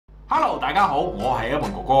Hello， 大家好，我係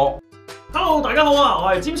Edwin哥哥。Hello， 大家好啊，我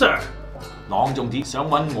係詹 Sir。朗誦節想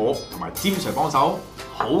揾我同埋詹 Sir 幫手，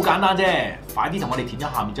好簡單啫，快啲同我哋填咗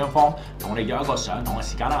下面張方，同我哋約一個上堂嘅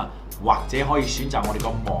時間啦，或者可以選擇我哋個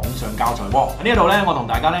網上教材喎。喺呢度咧，我同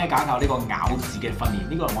大家咧教呢個咬字嘅訓練，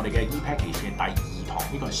呢個係我哋嘅 e-package 嘅第2堂，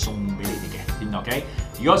呢個係送俾你哋嘅，點 OK？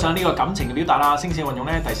 如果想呢個感情嘅表達啦、聲線運用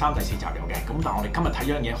咧，第3、第4集有嘅。咁但係我哋今日睇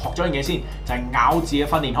咗樣嘢，學咗樣嘢先，就係咬字嘅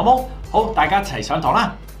訓練，好冇？好，大家一齊上堂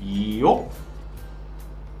啦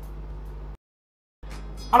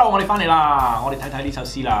！Hello， 我哋翻嚟啦，我哋睇睇呢首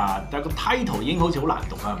詩啦。但係個 title 已經好似好難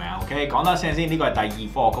讀啦，係咪啊 ？OK， 講得聲先，呢個係第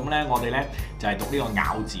2課，咁咧我哋咧就係讀呢個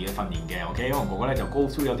咬字嘅訓練嘅 ，OK。因為哥哥咧就go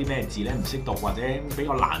through有啲咩字咧唔識讀或者比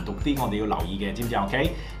較難讀啲，我哋要留意嘅，知唔知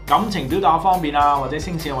OK？ 感情表達方面啊，或者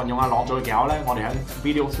聲線運用啊、朗誦嘅技巧咧，我哋喺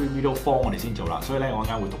video 3、video 4我哋先做啦，所以咧我陣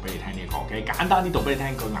間會讀俾你聽呢個 ，OK。簡單啲讀俾你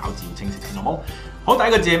聽，個咬字要清晰先，好冇？好，第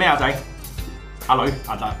一個字係咩啊仔？阿女，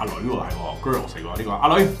阿女喎，係喎 ，girls 嚟喎呢個，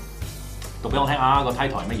阿女。讀俾我聽下個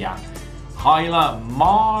title 係乜嘢啊？係啦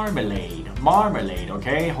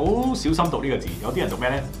 ，marmalade，OK， 好小心讀呢個字。有啲人讀咩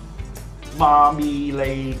咧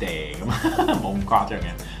 ？Marmalade 咁，冇咁誇張嘅。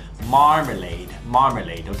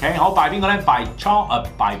Marmalade，OK， 好 by 邊個咧 ？by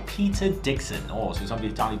Peter Dixon。哦，小心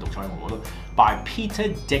啲，爭啲讀錯我覺得。by Peter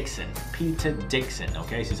Dixon，Peter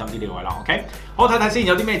Dixon，OK， 小心啲呢個位啦 ，OK。好，睇睇先，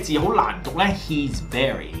有啲咩字好難讀咧 ？He's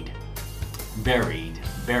buried，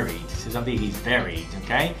小心啲 ，he's buried，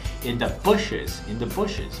 OK。In the bushes，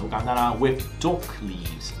 好簡單啦 ，with dock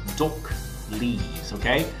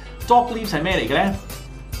leaves，OK。dock leaves 係咩嚟嘅咧？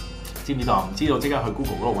知唔知道？唔知道即刻去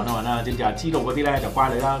Google 嗰度揾一揾啦。知唔知啊？知道嗰啲咧就乖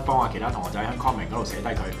女啦，幫下其他同學仔喺 comment 嗰度寫低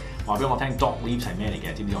佢，話俾我聽 dock leaves 係咩嚟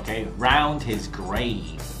嘅？知唔知 ？OK。Round his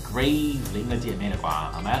grave， 你應該知係咩啦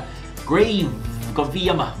啩？係咪啊 ？grave 個 V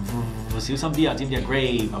音啊。小心啲啊，知唔知啊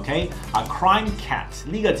 ？grave，OK， 啊 crime cat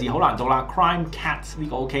呢個字好難讀啦 ，crime cat 呢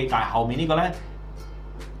個 OK， 但係後面呢個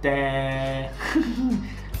咧，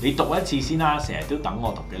你讀一次先啦，成日都等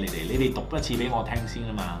我讀嘅你哋讀一次俾我聽先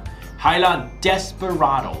啊嘛。係啦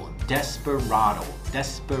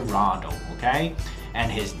 ，desperado，OK，and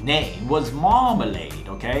his name was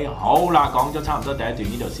Marmalade，OK， 好啦，講咗差唔多第一段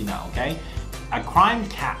呢度先啦 ，OK。A crime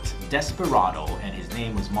cat, desperado, and his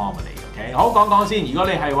name was Marmalade. OK， 好講先。如果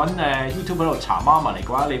你係揾YouTube 喺度查 Marmalade 嘅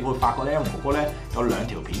話，你會發覺咧，哥哥咧有2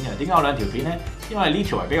條片嘅。點解有2條片咧？因為呢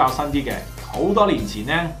條係比較新啲嘅。好多年前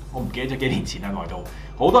咧，我唔記得咗幾年前啦，耐到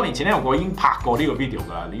好多年前咧，我已經拍過呢個 video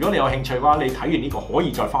㗎啦。如果你有興趣嘅話，你睇完呢個可以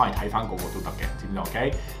再翻去睇翻嗰個都得嘅，知唔知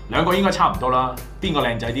 ？OK， 兩個應該差唔多啦。邊個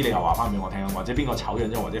靚仔啲，你又話翻俾我聽，或者邊個醜樣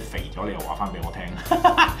咗或者肥咗，你又話翻俾我聽。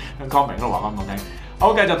喺 comment 嗰度話翻俾我聽。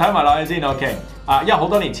好，繼續睇埋落去先 ，OK。因為好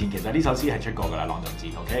多年前其實呢首詩係出過㗎啦，朗誦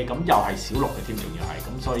節 ，OK。咁又係小6嘅添，仲要係，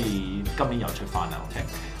咁所以今年又出翻啦 ，OK。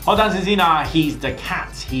好，等陣先啊 ，He's the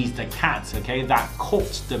cat，OK，that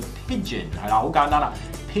caught the pigeon， 係啦，好簡單啦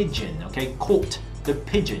 ，pigeon，OK，caught the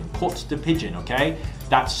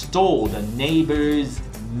pigeon，OK，that stole the neighbors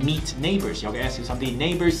meat，neighbors 有嘅 S 小心啲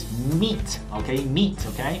 ，neighbors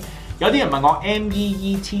meat，OK，meat，OK。有啲人問我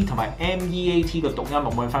meet 同埋 meat 個讀音有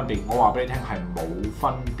冇分別？我話俾你聽係冇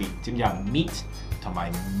分別，知唔知啊 ？meat 同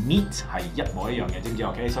埋 meat 係一模一樣嘅，知唔知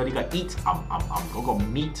 ？OK， 所以呢個 eat 嗰個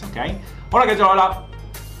meat，OK。好啦，繼續啦。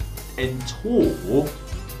And tall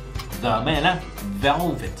the 咩咧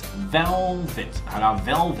 ？velvet 係啦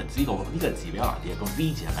 ，velvet 呢個字比較難啲，個 V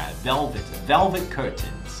字係咪 ？velvet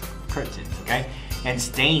curtains，OK。And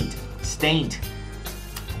stained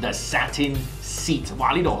the satin seat，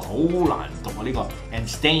 哇！呢度好難讀啊呢個 ，and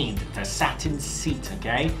stained the satin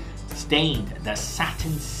seat，OK，stained the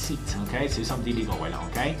satin seat，OK， 小心啲呢個位啦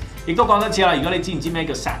 ，OK， 亦都講多次啦。如果你知唔知咩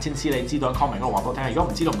叫 satin seat， 你知道喺 comment 嗰度話俾我聽。如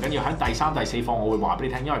果唔知道唔緊要，喺第3、第4課我會話俾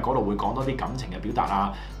你聽，因為嗰度會講多啲感情嘅表達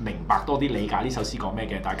啊，明白多啲理解呢首詩講咩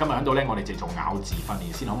嘅。但係今日喺度咧，我哋就做咬字訓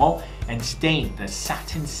練先，好冇 ？And stained the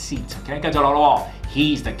satin seat，OK， 繼續落咯。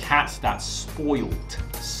He's the cat that spoiled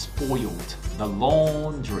the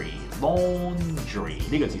laundry 呢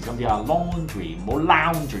個字知唔知啊 ？laundry 唔好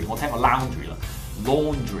laundry， 我聽過 laundry 啦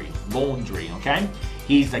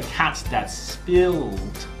 ，laundry，OK。He's the cat that spilled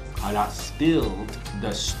係啦 ，spilled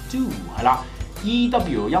the stew 係啦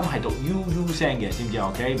 ，EW 音係讀 UU 聲嘅，知唔知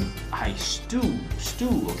 ？OK， 係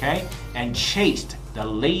stew，OK，and chased the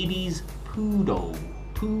lady's poodle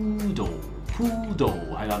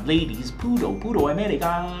係啦 ，ladies poodle 係咩嚟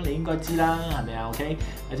㗎？你應該知啦，係咪啊 ？OK，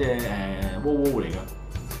 一隻窩嚟㗎。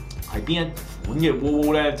係邊一款嘅窩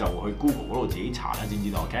咧？就去 Google 嗰度自己查啦，知唔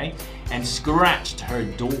知道 ？OK，and scratched her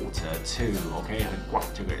daughter too，OK， 去刮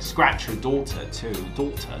咗佢 ，scratch her daughter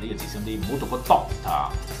too，daughter 呢個字先啲，唔好讀個 doctor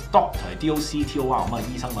係 DOCTOR 咁啊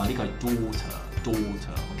醫生嘛，呢個係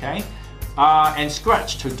daughter，OK。And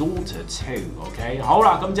scratch to daughter too，OK， 好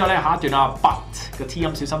啦，咁之後咧下一段啦 ，but 個 T 音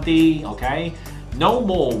小心啲 ，OK。No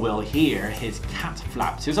more will hear his cat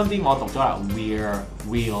flap， 小心啲，我讀咗啦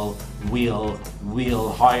will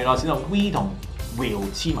係咯，先到 we 同 will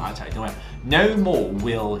黐埋一齊，因為 No more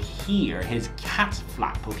will hear his cat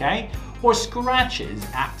flap，OK，or scratches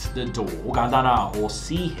at the door， 好簡單啦 ，or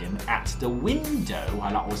see him at the window，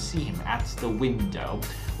 係啦 ，or see him at the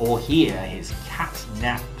window，or hear his cat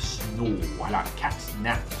nap snore， 係啦 ，cat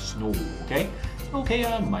nap snore，OK，OK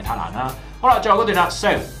啊，唔係太難啦。好啦，最後嗰段啦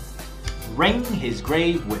 ，so。Ring his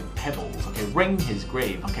grave with pebbles，OK，ring his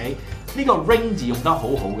grave，OK，呢個 ring 字用得好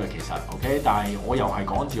好嘅其實 ，OK， 但係我又係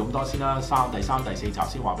講字咁多先啦，第三、第四集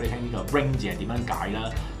先話俾你聽呢個 ring 字係點樣解啦，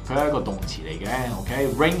佢係一個動詞嚟嘅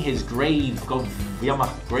 ，OK，ring his grave 個音啊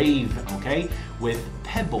grave，OK，with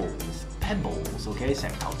pebbles，OK， 石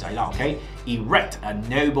頭仔啦 ，OK，erect a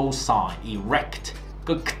noble sign，erect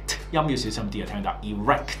個音要小心啲啊，聽到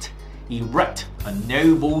erect a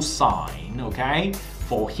noble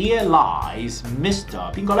sign，OK。For here lies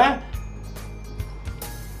Mr. 邊個咧？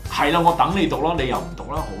係啦，我等你讀咯，你又唔讀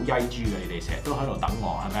啦，好曳豬嘅，你哋成日都喺度等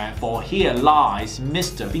我，係咪 ？For here lies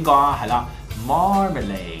Mr. 邊個啊？係啦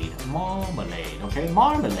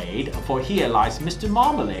 ，Marmalade，OK，Marmalade。For here lies Mr.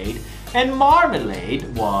 Marmalade，and Marmalade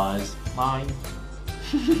was mine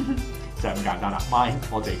就係咁簡單啦 ，mine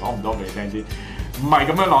我哋講唔多俾你聽先。唔係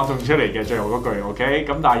咁樣朗誦出嚟嘅最後嗰句 ，OK？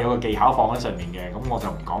 咁但係有個技巧放喺上面嘅，咁我就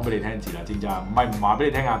唔講俾你聽字啦，知唔知啊？唔係唔話俾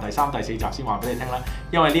你聽啊，第三、第四集先話俾你聽啦。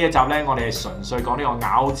因為呢一集咧，我哋係純粹講呢個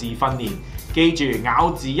咬字訓練。記住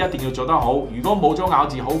咬字一定要做得好，如果冇咗咬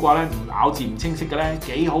字好嘅話咧，咬字唔清晰嘅咧，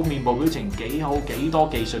幾好面部表情，幾好幾多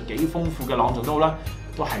技術幾豐富嘅朗誦都好啦，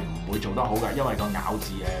都係唔會做得好嘅，因為個咬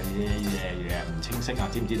字唔清晰啊，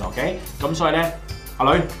知唔知道 ？OK？ 咁所以咧。阿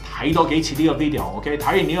女睇多幾次呢個 video，OK？ 睇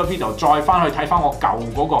完呢個 video 再翻去睇翻我舊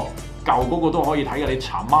嗰個都可以睇嘅。你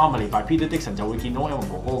查 Marmalade by Peter Dixon 就會見到Edwin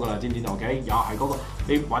哥哥噶啦，知唔知道 ？OK？ 又係嗰個，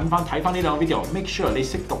你揾翻睇翻呢兩個 video，make sure 你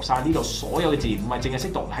識讀晒呢度所有嘅字，唔係淨係識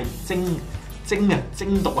讀，係精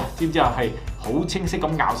讀啊，知唔知啊？係好清晰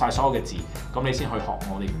咁咬晒所有嘅字，咁你先去學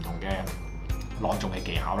我哋唔同嘅朗誦嘅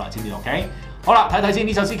技巧啦，知唔知 ？OK？ 好啦，睇睇先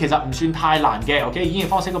呢首詩其實唔算太難嘅 ，OK？ 演繹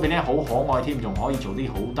方式嗰邊咧好可愛添，仲可以做啲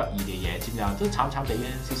好得意嘅嘢，知唔知啊？都慘地嘅，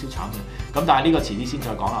少少慘嘅。咁但係呢個遲啲先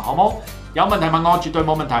再講啦，好冇？有問題問我，絕對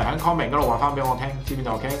冇問題，喺 comment 嗰度話翻俾我聽，知唔知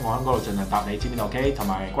道 ？OK？ 我喺嗰度盡量答你，知唔知道 ？OK？ 同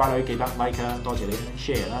埋乖女記得 like 啦，多謝你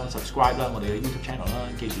share 啦 ，subscribe 啦，我哋嘅 YouTube channel 啦，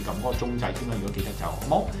記住撳嗰個鐘仔添啦，如果記得就好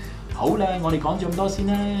冇？好啦，我哋講咗咁多先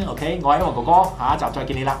啦 ，OK？ 我係Edwin哥哥，下一集再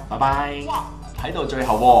見你啦，拜拜。哇！睇到最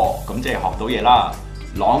後喎，咁即係學到嘢啦。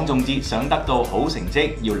朗誦節想得到好成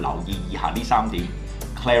績，要留意以下呢3點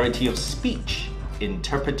 ：clarity of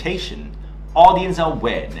speech、interpretation、audience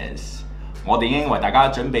awareness。我哋已經為大家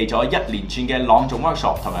準備咗一連串嘅朗誦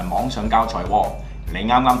workshop 同埋網上教材喎。你啱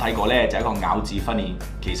啱睇過呢，就係一個咬字訓練，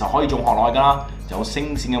其實可以仲學落去㗎啦，仲有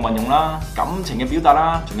聲線嘅運用啦、感情嘅表達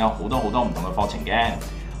啦，仲有好多唔同嘅課程嘅。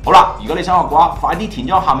好啦，如果你想學嘅話，快啲填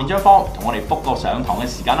咗下面張 form， 同我哋 book 個上堂嘅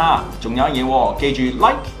時間啦。仲有一嘢喎，記住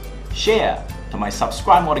like、share。同埋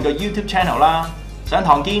subscribe 我哋嘅 YouTube channel 啦，上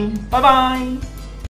堂見，拜拜。